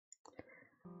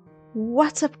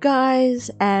What's up guys,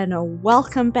 and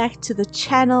welcome back to the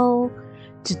channel.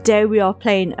 Today we are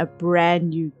playing a brand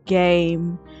new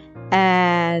game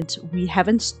and we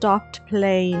haven't stopped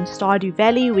playing Stardew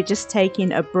Valley. We're just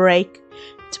taking a break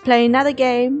to play another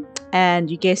game, and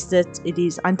you guessed it, it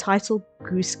is Untitled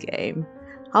Goose game.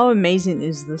 How amazing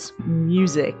is this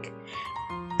music?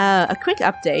 A quick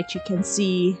update, you can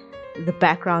see the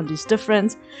background is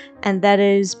different, and that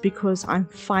is because I'm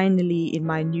finally in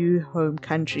my new home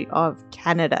country of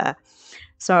Canada.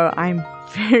 So I'm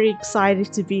very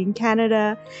excited to be in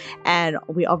Canada, and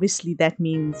that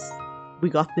means we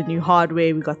got the new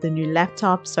hardware, we got the new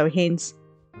laptop, so hence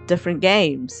different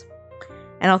games.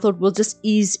 And I thought we'll just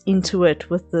ease into it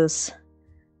with this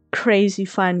crazy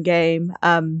fun game.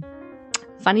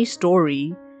 Funny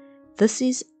story, this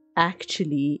is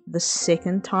actually the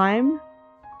second time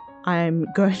I'm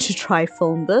going to try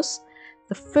film this.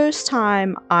 The first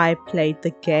time I played the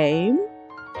game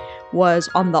was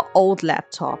on the old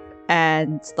laptop,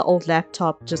 and the old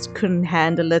laptop just couldn't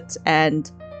handle it,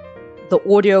 and the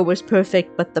audio was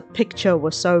perfect but the picture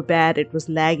was so bad it was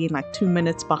lagging like 2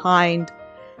 minutes behind.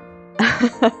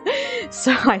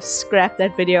 So I scrapped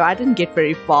that video. I didn't get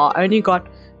very far. I only got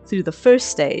through the first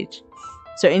stage,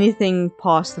 so anything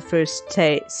past the first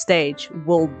stage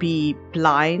will be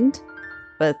blind.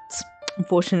 But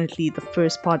unfortunately, the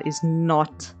first part is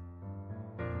not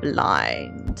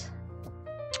blind.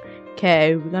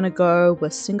 Okay, we're gonna go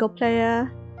with single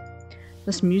player.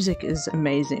 This music is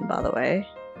amazing, by the way.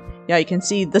 Yeah, you can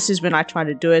see this is when I try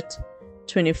to do it,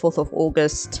 24th of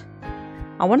August.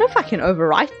 I wonder if I can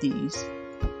overwrite these.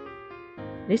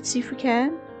 Let's see if we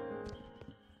can.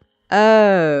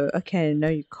 Oh, okay, no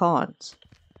you can't.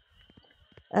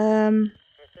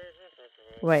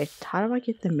 Wait, how do I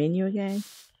get the menu again?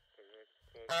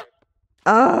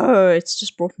 Oh, it's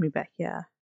just brought me back here.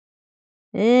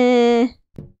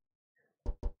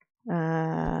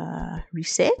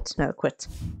 Reset? No, quit.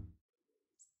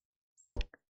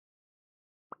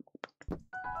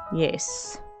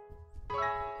 Yes.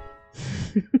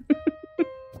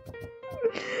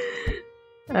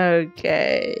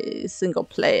 Okay, single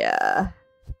player.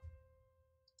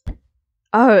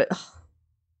 Oh,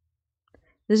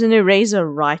 there's an eraser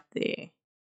right there.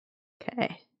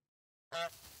 Okay.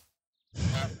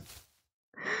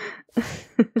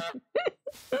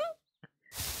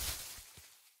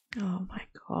 Oh my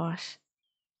gosh.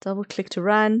 Double click to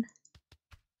run.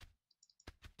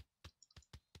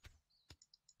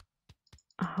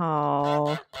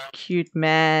 Oh, cute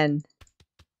man.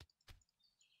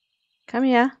 Come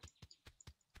here.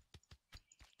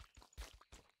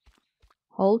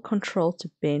 Hold control to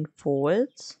bend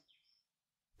forwards.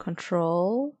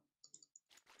 Control.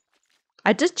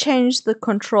 I did change the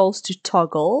controls to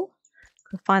toggle.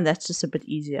 I find that's just a bit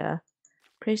easier.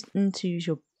 Press in to use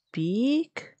your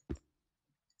beak.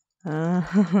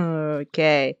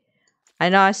 Okay. I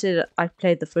know I said I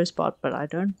played the first part, but I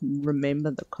don't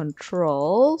remember the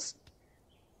controls.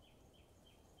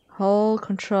 Hold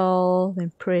control,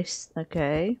 then press.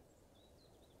 Okay.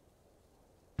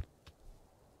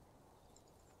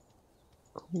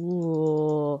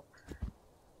 Cool.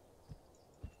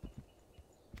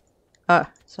 Oh,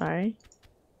 sorry.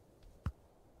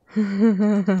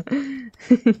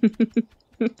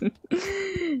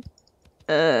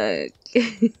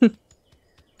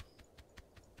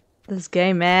 This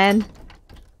game, man.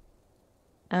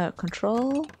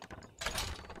 Control.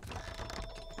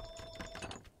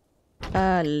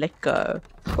 Let go.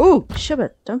 Oh,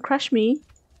 shibbit! Don't crush me.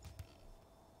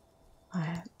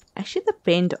 Actually, the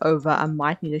bend over, I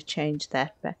might need to change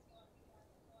that back.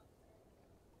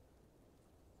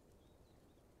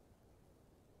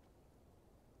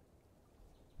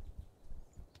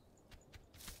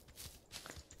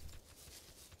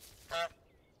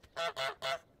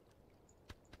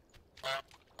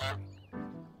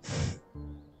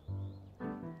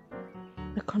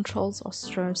 The controls are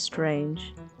so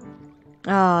strange.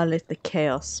 Ah, let the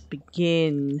chaos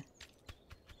begin.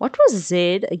 What was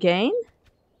Z again?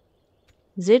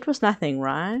 Z was nothing,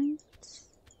 right?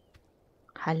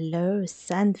 Hello,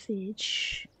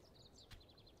 sandwich.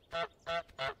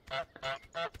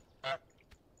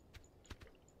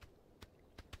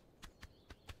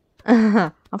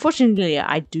 Unfortunately,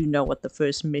 I do know what the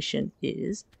first mission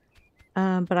is.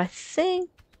 But I think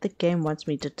the game wants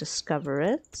me to discover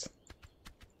it.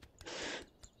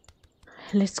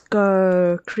 Let's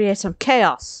go create some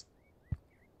chaos.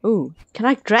 Ooh, can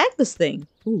I drag this thing?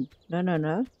 Ooh, no, no,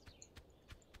 no.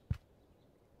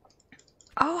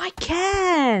 Oh, I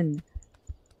can!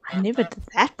 I never did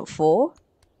that before.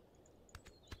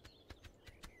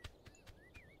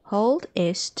 Hold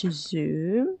S to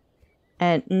zoom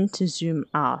and N to zoom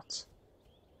out.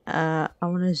 I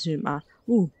want to zoom out.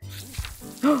 Ooh.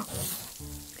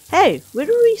 Hey, where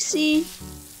do we see?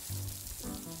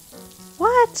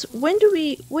 What? Where do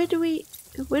we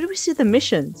see the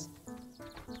missions?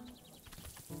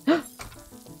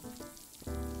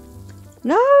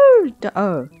 No!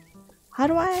 Oh. How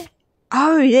do I?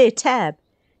 Oh, yeah, tab.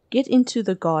 Get into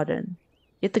the garden.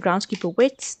 Get the groundskeeper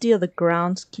wet. Steal the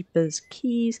groundskeeper's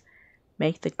keys.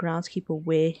 Make the groundskeeper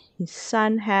wear his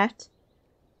sun hat.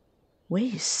 Wear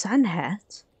his sun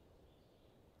hat?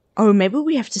 Oh, maybe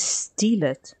we have to steal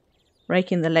it.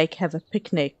 Rake in the lake, have a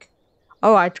picnic.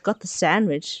 Oh, I got the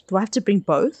sandwich. Do I have to bring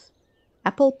both?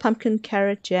 Apple, pumpkin,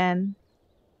 carrot, jam,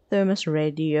 thermos,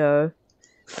 radio.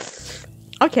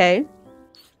 Okay.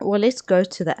 Well, let's go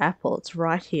to the apple. It's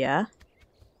right here.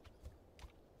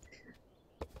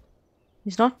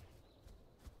 He's not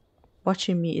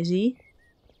watching me, is he?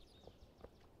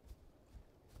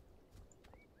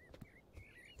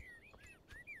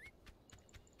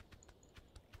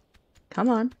 Come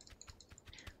on.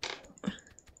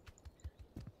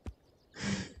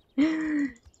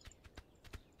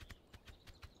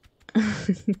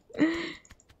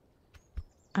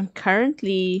 I'm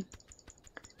currently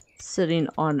sitting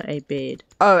on a bed.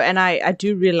 Oh, and I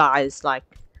do realize, like,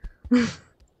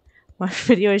 my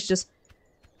video is just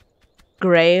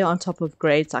grey on top of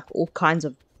grey. It's like all kinds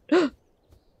of...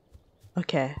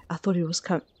 Okay, I thought he was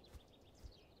coming.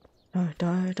 No,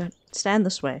 don't. Stand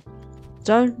this way.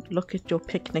 Don't look at your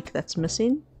picnic that's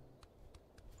missing.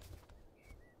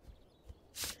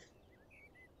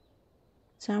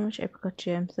 Sandwich, apricot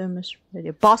jam, thermos,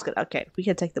 radio. Basket. Okay, we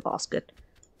can take the basket.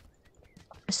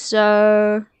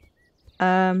 So...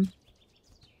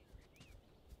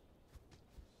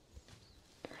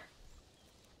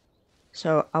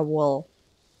 So I will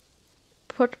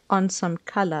put on some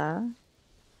color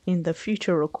in the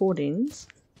future recordings.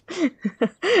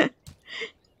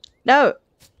 No,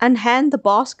 unhand the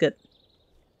basket.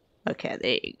 Okay,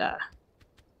 there you go.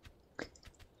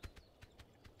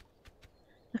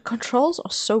 The controls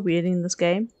are so weird in this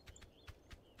game.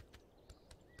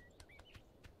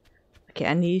 Okay,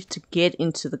 I need to get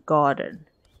into the garden.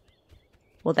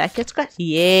 Well, that gets cut.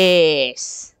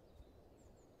 Yes.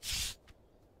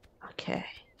 Okay.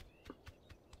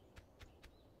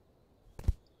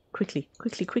 Quickly.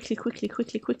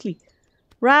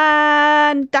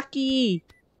 Run, ducky.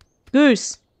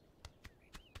 Goose.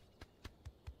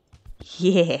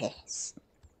 Yes.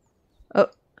 Oh.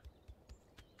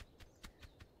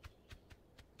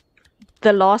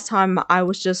 The last time I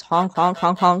was just honk, honk,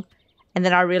 honk, honk. And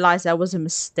then I realized that was a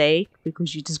mistake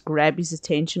because you just grab his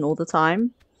attention all the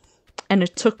time. And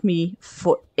it took me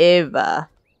forever.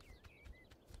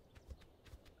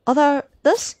 Although,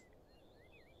 this...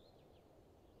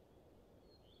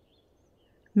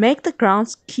 Make the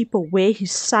groundskeeper wear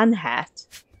his sun hat.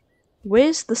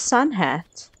 Where's the sun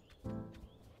hat?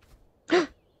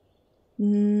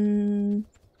 I'm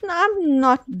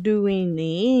not doing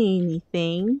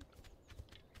anything.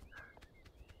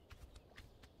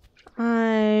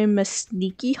 I'm a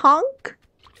sneaky honk.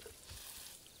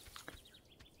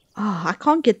 Oh, I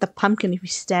can't get the pumpkin if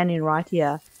he's standing right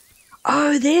here.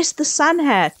 Oh, there's the sun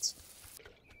hat.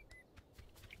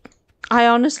 I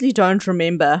honestly don't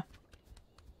remember.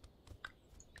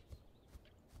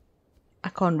 I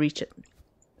can't reach it.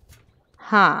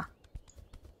 Huh.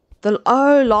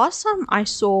 Last time I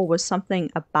saw was something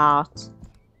about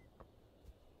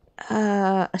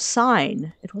a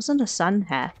sign. It wasn't a sun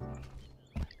hat.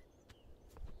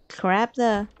 Grab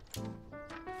the...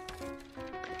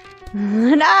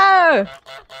 No!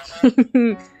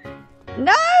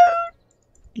 No!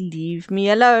 Leave me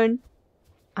alone.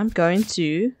 I'm going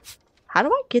to... How do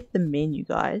I get the menu,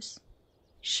 guys?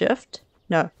 Shift?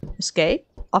 No. Escape?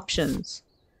 Options.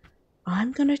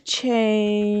 I'm gonna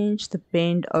change the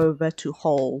bend over to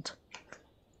hold.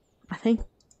 I think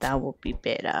that will be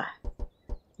better.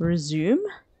 Resume?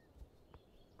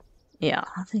 Yeah,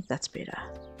 I think that's better.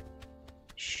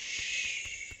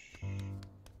 Shh.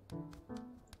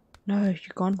 No,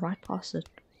 you've gone right past it.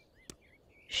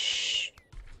 Shh.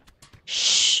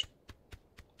 Shh.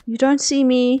 You don't see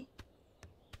me.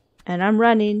 And I'm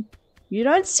running. You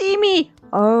don't see me.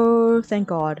 Oh, thank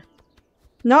God.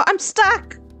 No, I'm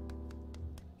stuck.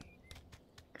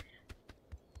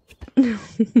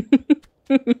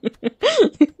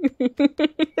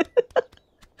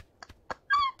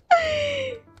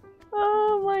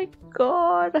 Oh my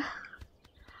God.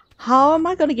 How am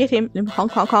I gonna get him?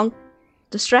 Honk, honk, honk.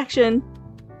 Distraction.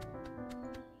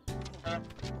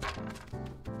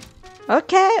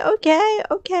 Okay, okay,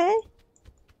 okay.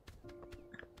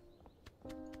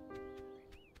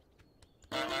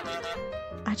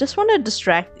 I just want to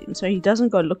distract him so he doesn't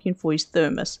go looking for his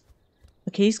thermos.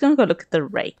 Okay, he's gonna go look at the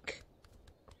rake.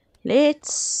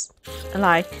 Let's,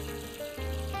 like...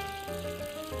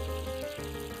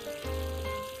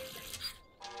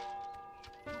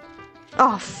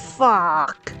 Oh,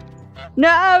 fuck!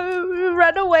 No!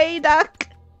 Run away, duck!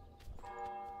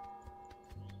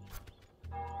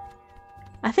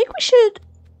 I think we should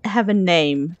have a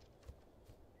name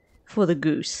for the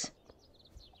goose.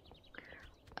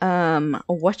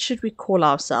 What should we call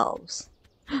ourselves?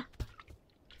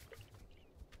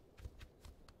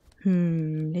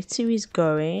 Let's see where he's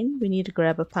going. We need to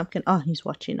grab a pumpkin. Oh, he's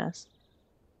watching us.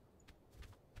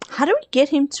 How do we get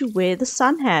him to wear the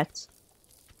sun hat?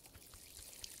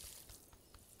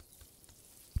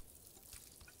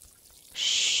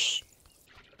 Shh.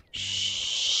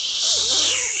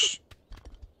 Shh.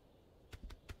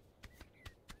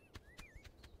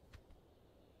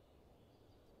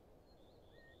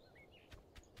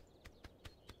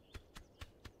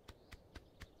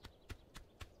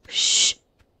 Shh.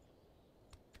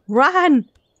 Run!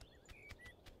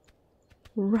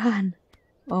 Run.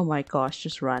 Oh my gosh,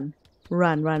 just run.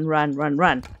 Run, run, run, run,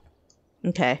 run.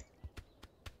 Okay.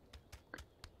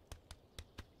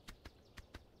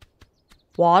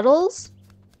 Waddles?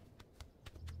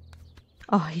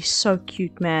 Oh, he's so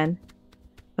cute, man.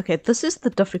 Okay, this is the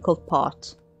difficult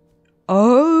part.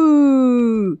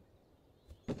 Oh!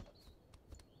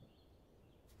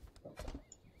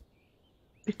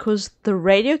 Because the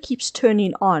radio keeps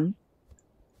turning on.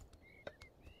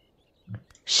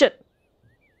 Shit.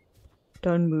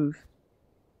 Don't move.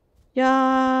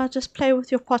 Yeah, just play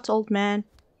with your pot, old man.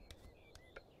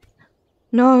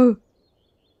 No.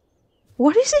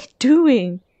 What is he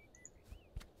doing?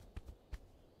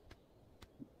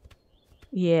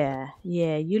 Yeah,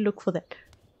 you look for that.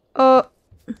 Oh.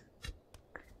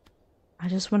 I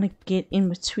just want to get in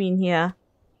between here.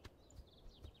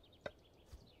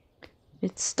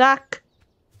 It's stuck.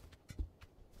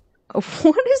 Oh,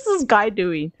 what is this guy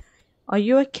doing? Are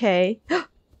you okay?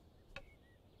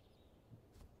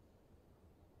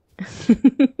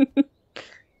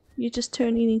 You just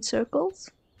turning in circles?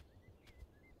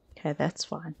 Okay, that's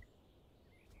fine.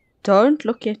 Don't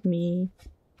look at me.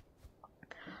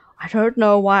 I don't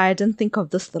know why I didn't think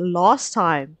of this the last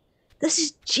time. This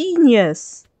is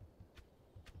genius.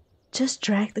 Just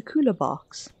drag the cooler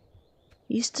box.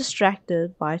 He's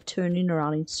distracted by turning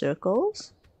around in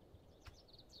circles.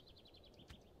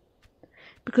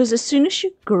 Because as soon as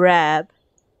you grab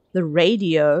the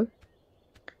radio,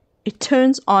 it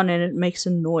turns on and it makes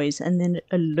a noise and then it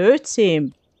alerts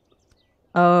him.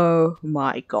 Oh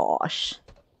my gosh.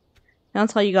 I'll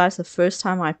tell you guys, the first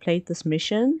time I played this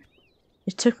mission,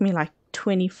 it took me like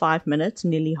 25 minutes,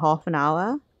 nearly half an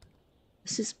hour.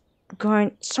 This is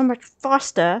going so much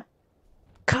faster.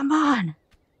 Come on.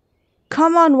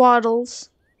 Come on, Waddles.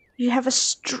 You have a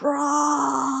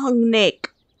strong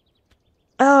neck.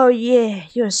 Oh yeah,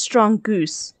 you're a strong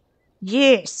goose.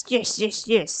 Yes, yes, yes,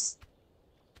 yes.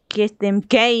 Get them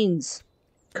gains.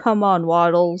 Come on,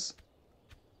 Waddles.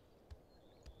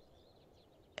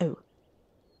 Oh.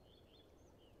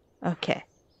 Okay.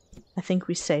 I think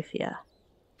we're safe here.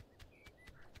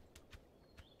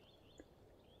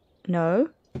 No.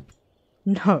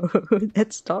 No,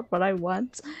 that's not what I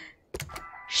want.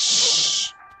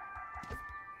 Shh.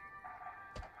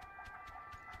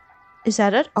 Is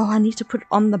that it? Oh, I need to put it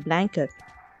on the blanket.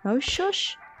 Oh,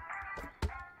 shush.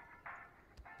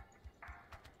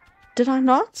 Did I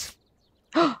not?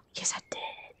 Oh, yes, I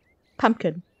did.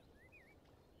 Pumpkin.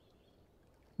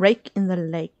 Rake in the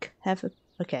lake. Have a...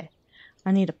 Okay.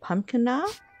 I need a pumpkin now.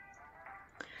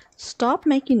 Stop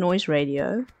making noise,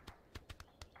 radio.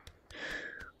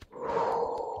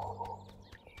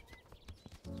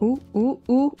 Ooh, ooh,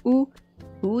 ooh, ooh.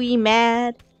 Ooh, he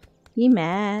mad. He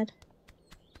mad.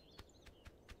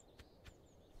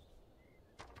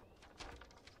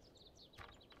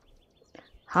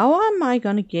 How am I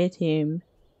gonna get him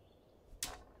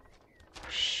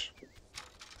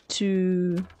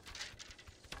to...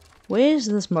 Where's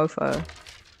this mofo?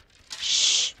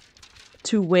 Shh.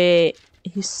 To wear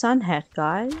his sun hat,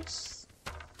 guys.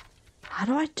 How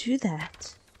do I do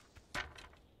that?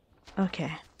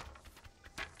 Okay.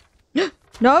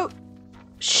 No!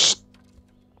 Shh!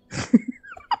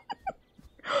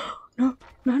 No,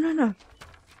 no, no, no.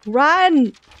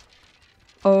 Run!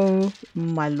 Oh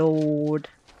my lord.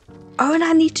 Oh, and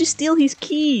I need to steal his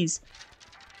keys.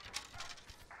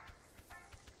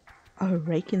 Oh,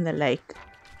 rake in the lake.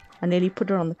 I nearly put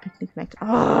her on the picnic blanket.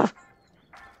 Oh!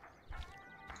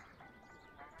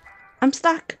 I'm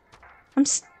stuck. I'm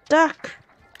stuck.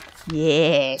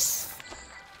 Yes.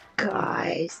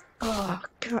 guys. Oh,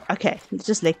 God. Okay,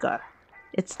 just let go.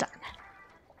 It's done.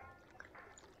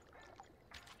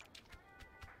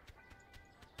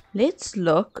 Let's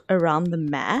look around the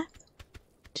map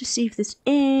to see if there's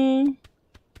anything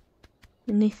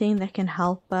that can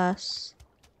help us.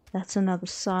 That's another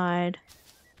side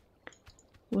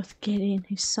with getting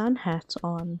his sun hat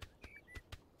on.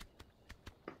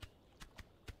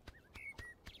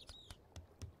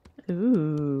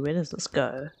 Ooh, where does this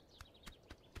go?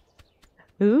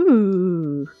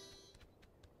 Ooh.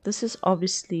 This is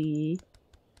obviously...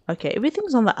 Okay,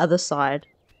 everything's on the other side.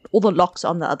 All the locks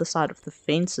on the other side of the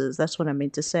fences. That's what I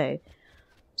meant to say.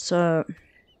 So...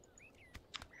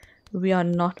 we are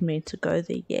not meant to go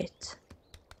there yet.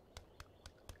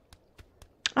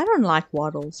 I don't like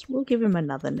Waddles. We'll give him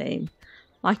another name.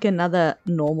 Like another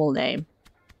normal name.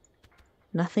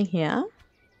 Nothing here.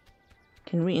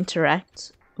 Can we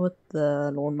interact with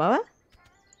the lawnmower?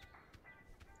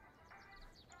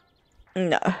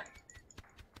 No.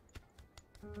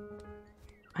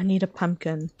 I need a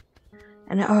pumpkin.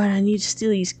 And I need to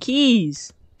steal his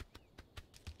keys.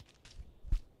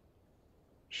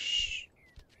 Shh.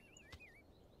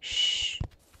 Shh.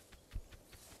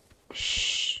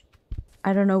 Shh.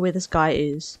 I don't know where this guy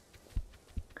is.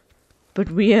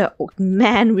 But we are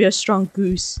a strong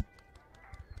goose.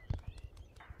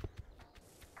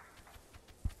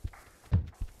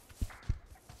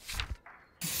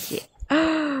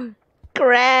 Yeah.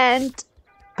 Grand.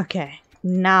 Okay,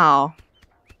 now.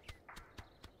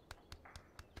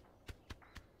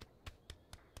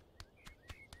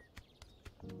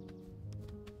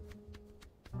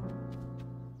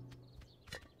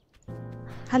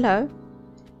 Hello.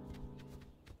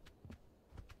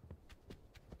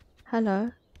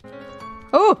 Hello.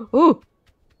 Oh, oh.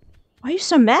 Why are you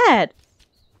so mad?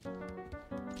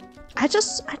 I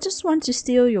just want to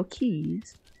steal your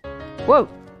keys. Whoa.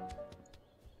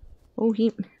 Oh,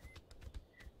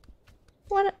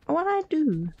 what I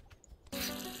do?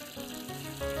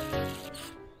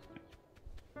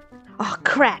 Oh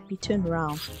crap, he turned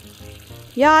around.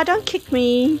 Yeah, don't kick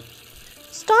me.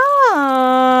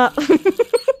 Stop.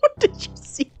 Did you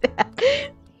see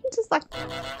that? Just like...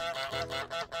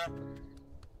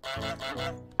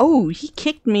 Oh, he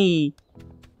kicked me.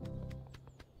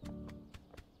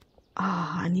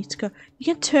 Ah, I need to go. You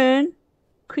can turn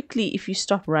quickly if you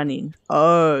stop running.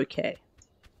 Okay.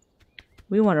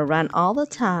 We want to run all the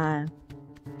time.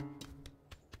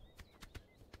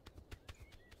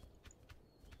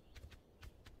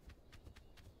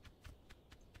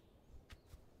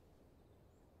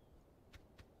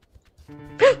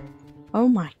 Oh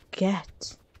my god.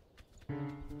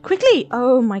 Quickly!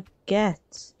 Oh my god.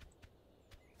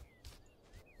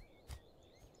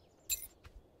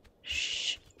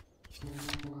 Shh.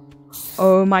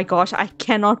 Oh my gosh, I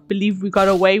cannot believe we got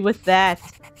away with that.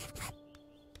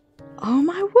 Oh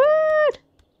my word.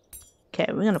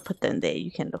 Okay, we're gonna put that in there.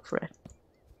 You can look for it.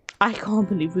 I can't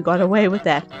believe we got away with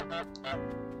that.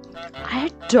 I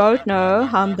don't know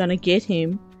how I'm gonna get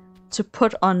him to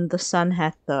put on the sun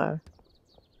hat though.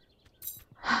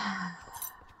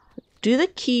 Do the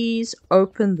keys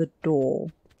open the door?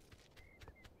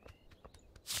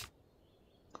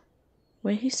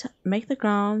 Where he's make the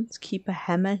groundskeeper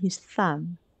hammer his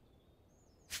thumb.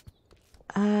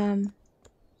 How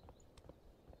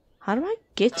do I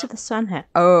get to the sun hat?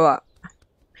 Oh,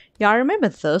 yeah, I remember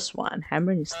this one.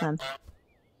 Hammering his thumb.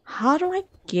 How do I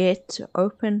get to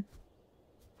open?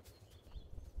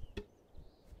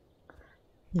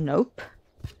 Nope.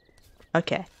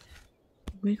 Okay.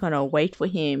 We're gonna wait for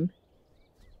him.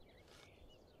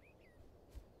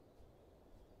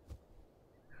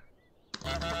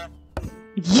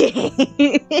 Yes!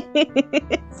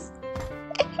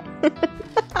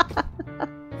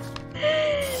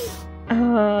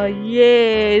 Oh,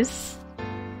 yes!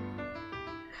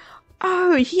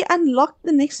 Oh, he unlocked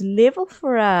the next level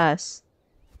for us.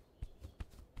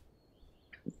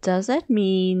 Does that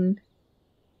mean...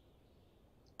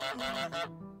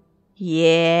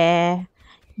 Yeah.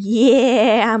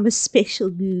 Yeah, I'm a special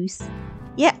goose.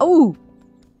 Yeah, oh!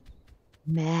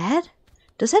 Mad?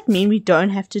 Does that mean we don't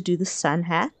have to do the sun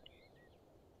hat?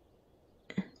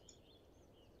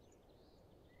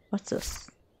 What's this?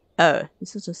 Oh,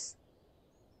 this is just...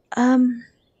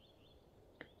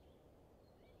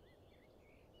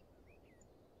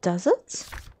 Does it?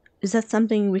 Is that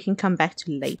something we can come back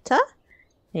to later?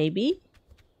 Maybe?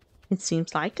 It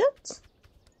seems like it.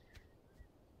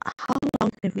 How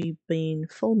long have we been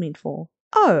filming for?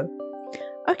 Oh!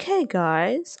 Okay,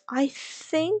 guys. I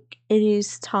think it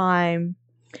is time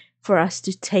for us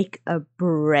to take a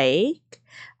break.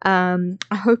 I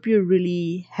hope you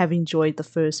really have enjoyed the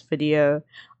first video.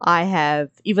 I have,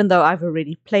 even though I've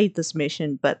already played this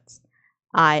mission, but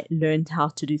I learned how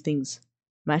to do things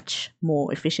much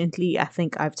more efficiently. I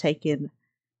think I've taken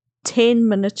 10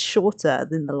 minutes shorter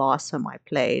than the last time I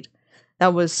played.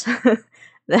 That was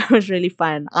that was really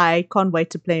fun. I can't wait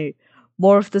to play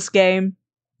more of this game.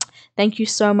 Thank you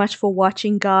so much for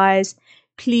watching, guys.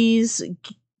 Please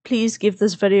please give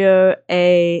this video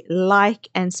a like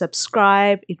and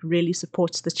subscribe. It really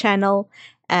supports the channel,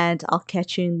 and I'll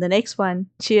catch you in the next one.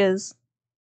 Cheers.